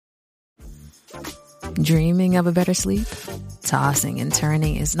Dreaming of a better sleep? Tossing and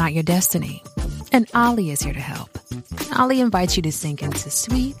turning is not your destiny. And Ollie is here to help. Ollie invites you to sink into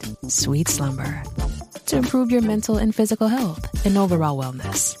sweet, sweet slumber to improve your mental and physical health and overall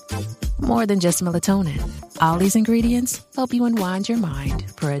wellness. More than just melatonin, Ollie's ingredients help you unwind your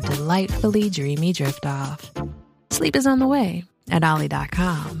mind for a delightfully dreamy drift off. Sleep is on the way at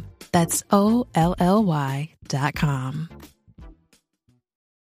Ollie.com. That's OLLY.com.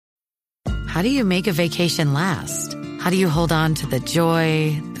 How do you make a vacation last? How do you hold on to the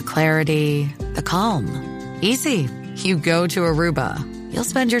joy, the clarity, the calm? Easy. You go to Aruba. You'll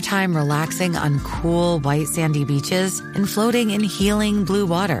spend your time relaxing on cool, white, sandy beaches and floating in healing blue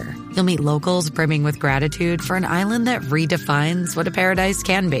water. You'll meet locals brimming with gratitude for an island that redefines what a paradise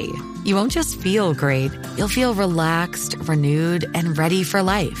can be. You won't just feel great. You'll feel relaxed, renewed, and ready for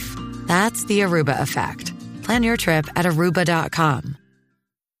life. That's the Aruba effect. Plan your trip at Aruba.com.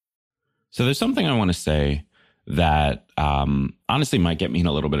 So there's something I want to say that honestly might get me in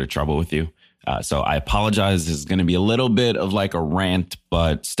a little bit of trouble with you. So I apologize. This is going to be a little bit of like a rant,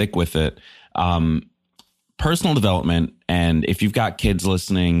 but stick with it. Personal development, and if you've got kids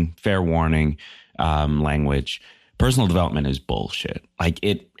listening, fair warning, language. Personal development is bullshit. Like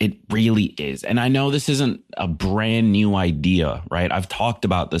it really is. And I know this isn't a brand new idea, right? I've talked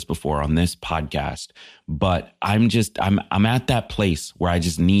about this before on this podcast, but I'm at that place where I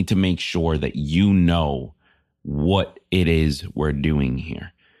just need to make sure that you know what it is we're doing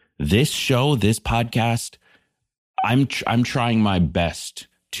here. This show, this podcast, I'm trying my best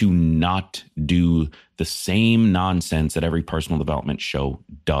to not do the same nonsense that every personal development show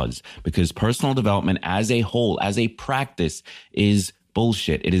does, because personal development as a whole, as a practice, is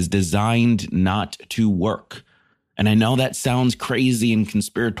bullshit. It is designed not to work. And I know that sounds crazy and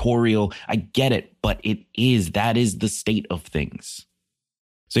conspiratorial. I get it, but it is. That is the state of things.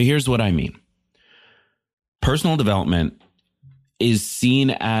 So here's what I mean. Personal development is seen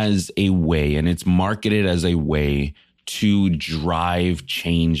as a way, and it's marketed as a way to drive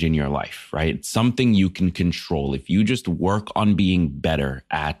change in your life, right? It's something you can control. If you just work on being better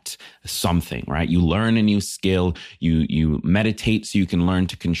at something, right? You learn a new skill, you meditate so you can learn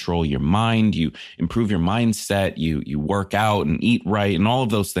to control your mind, you improve your mindset, you work out and eat right and all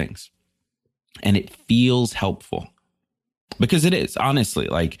of those things. And it feels helpful because it is, honestly,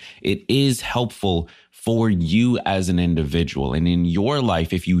 like it is helpful for you as an individual. And in your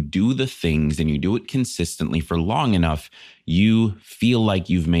life, if you do the things and you do it consistently for long enough, you feel like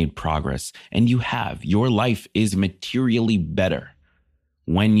you've made progress. And you have. Your life is materially better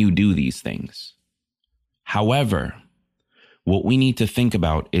when you do these things. However, what we need to think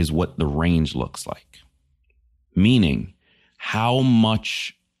about is what the range looks like. Meaning, how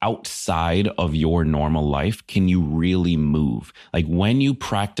much outside of your normal life can you really move? Like when you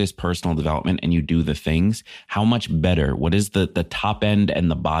practice personal development and you do the things, how much better? What is the top end and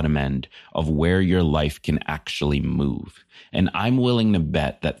the bottom end of where your life can actually move? And I'm willing to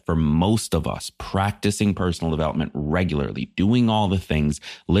bet that for most of us, practicing personal development regularly, doing all the things,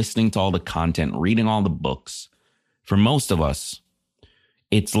 listening to all the content, reading all the books, for most of us,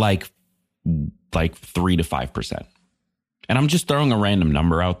 it's like 3 to 5%. And I'm just throwing a random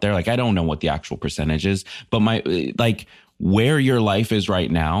number out there. Like, I don't know what the actual percentage is, but where your life is right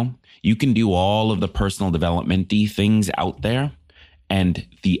now, you can do all of the personal development-y things out there. And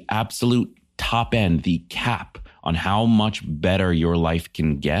the absolute top end, the cap on how much better your life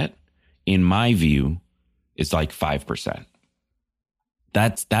can get, in my view, is like 5%.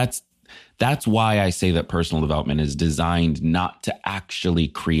 That's why I say that personal development is designed not to actually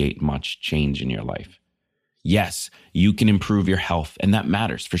create much change in your life. Yes, you can improve your health, and that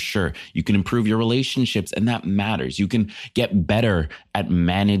matters for sure. You can improve your relationships, and that matters. You can get better at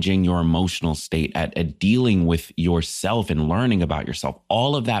managing your emotional state, at dealing with yourself and learning about yourself.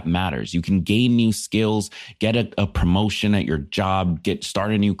 All of that matters. You can gain new skills, get a promotion at your job,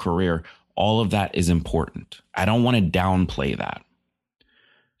 start a new career. All of that is important. I don't want to downplay that.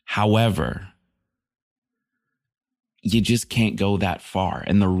 However, you just can't go that far.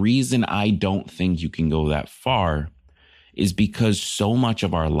 And the reason I don't think you can go that far is because so much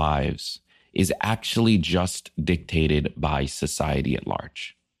of our lives is actually just dictated by society at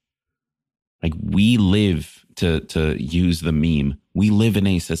large. Like we live, to use the meme, we live in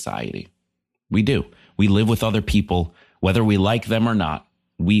a society. We do. We live with other people, whether we like them or not,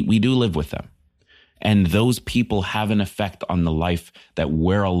 we do live with them. And those people have an effect on the life that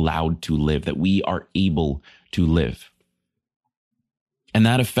we're allowed to live, that we are able to live. And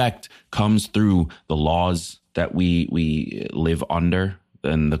that effect comes through the laws that we live under,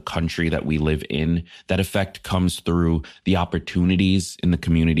 and the country that we live in. That effect comes through the opportunities in the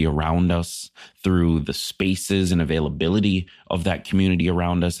community around us, through the spaces and availability of that community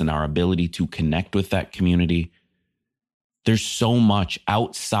around us, and our ability to connect with that community. There's so much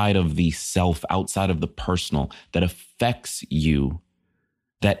outside of the self, outside of the personal, that affects you,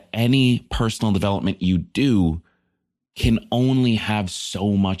 that any personal development you do can only have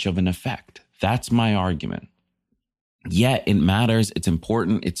so much of an effect. That's my argument. Yet it matters, it's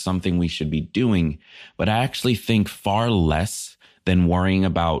important, it's something we should be doing, but I actually think far less than worrying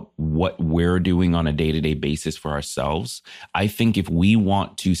about what we're doing on a day-to-day basis for ourselves. I think if we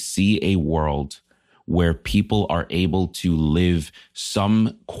want to see a world where people are able to live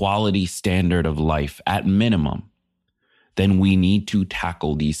some quality standard of life at minimum, then we need to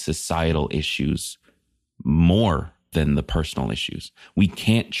tackle these societal issues more than the personal issues. We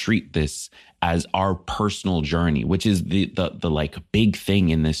can't treat this as our personal journey, which is the like big thing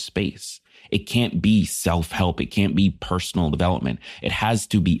in this space. It can't be self-help. It can't be personal development. It has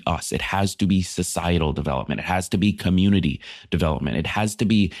to be us. It has to be societal development. It has to be community development. It has to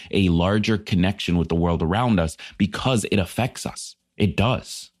be a larger connection with the world around us because it affects us. It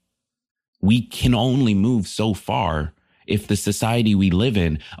does. We can only move so far if the society we live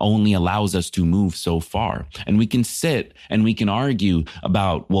in only allows us to move so far. And we can sit and we can argue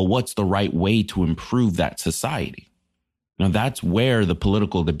about, well, what's the right way to improve that society? Now, that's where the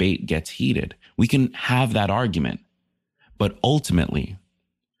political debate gets heated. We can have that argument, but ultimately,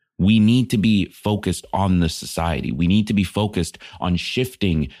 we need to be focused on the society. We need to be focused on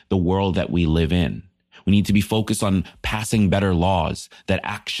shifting the world that we live in. We need to be focused on passing better laws that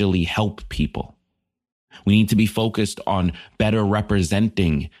actually help people. We need to be focused on better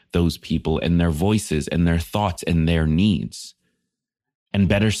representing those people and their voices and their thoughts and their needs, and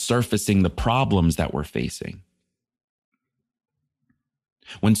better surfacing the problems that we're facing.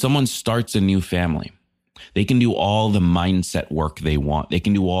 When someone starts a new family, they can do all the mindset work they want. They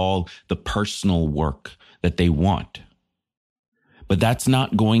can do all the personal work that they want. But that's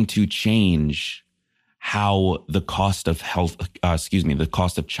not going to change how the cost of the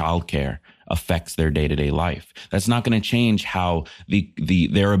cost of childcare affects their day-to-day life. That's not going to change how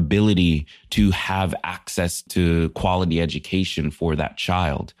their ability to have access to quality education for that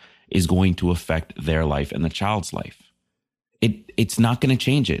child is going to affect their life and the child's life. It's not going to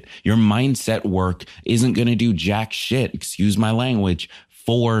change it. Your mindset work isn't going to do jack shit, excuse my language,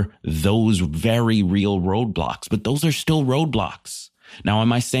 for those very real roadblocks. But those are still roadblocks. Now,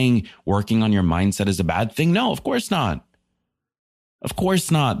 am I saying working on your mindset is a bad thing? No, of course not. Of course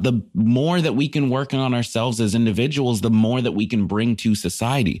not. The more that we can work on ourselves as individuals, the more that we can bring to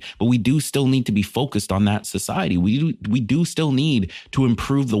society. But we do still need to be focused on that society. We do still need to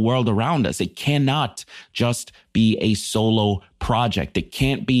improve the world around us. It cannot just be a solo project. It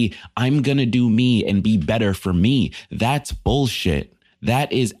can't be, I'm going to do me and be better for me. That's bullshit.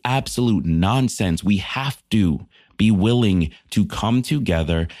 That is absolute nonsense. We have to be willing to come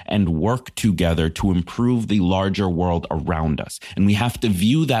together and work together to improve the larger world around us. And we have to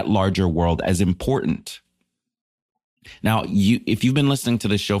view that larger world as important. Now, if you've been listening to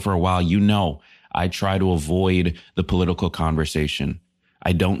this show for a while, you know I try to avoid the political conversation.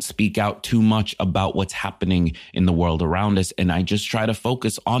 I don't speak out too much about what's happening in the world around us, and I just try to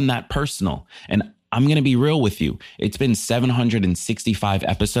focus on that personal. And I'm going to be real with you. It's been 765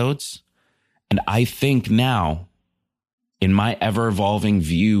 episodes, and I think now, in my ever-evolving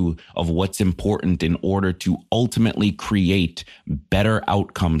view of what's important in order to ultimately create better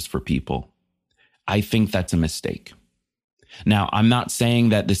outcomes for people, I think that's a mistake. Now, I'm not saying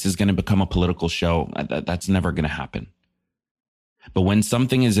that this is going to become a political show. That's never going to happen. But when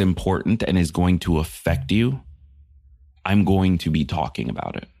something is important and is going to affect you, I'm going to be talking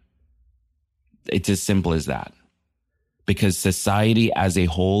about it. It's as simple as that. Because society as a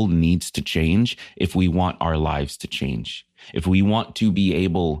whole needs to change if we want our lives to change. If we want to be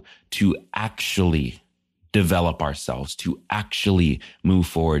able to actually develop ourselves, to actually move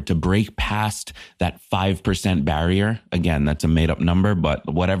forward, to break past that 5% barrier. Again, that's a made up number,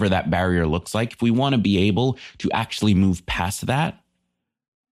 but whatever that barrier looks like, if we want to be able to actually move past that,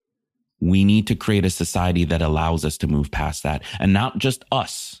 we need to create a society that allows us to move past that. And not just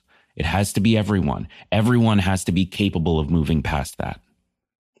us. It has to be everyone. Everyone has to be capable of moving past that.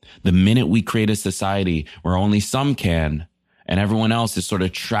 The minute we create a society where only some can, and everyone else is sort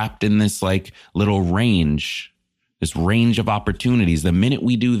of trapped in this like little range, this range of opportunities, the minute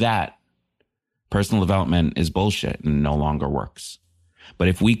we do that, personal development is bullshit and no longer works. But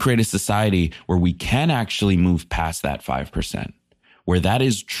if we create a society where we can actually move past that 5%, where that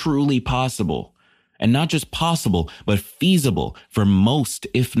is truly possible, and not just possible, but feasible for most,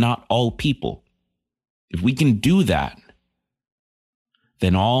 if not all people. If we can do that,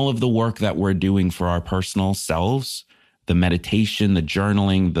 then all of the work that we're doing for our personal selves, the meditation, the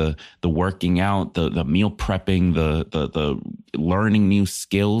journaling, the working out, the meal prepping, the learning new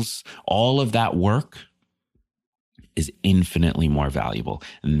skills, all of that work is infinitely more valuable.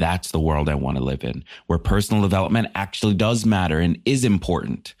 And that's the world I want to live in, where personal development actually does matter and is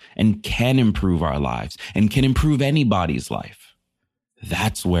important and can improve our lives and can improve anybody's life.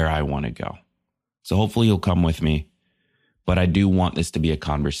 That's where I want to go. So hopefully you'll come with me. But I do want this to be a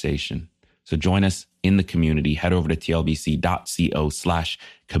conversation. So join us in the community. Head over to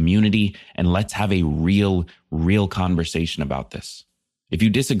tlbc.co/community and let's have a real conversation about this. If you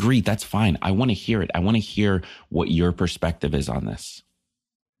disagree, that's fine. I want to hear it. I want to hear what your perspective is on this.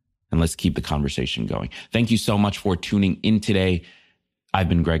 And let's keep the conversation going. Thank you so much for tuning in today. I've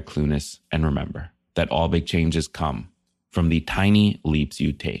been Greg Clunis. And remember that all big changes come from the tiny leaps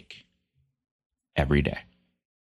you take every day.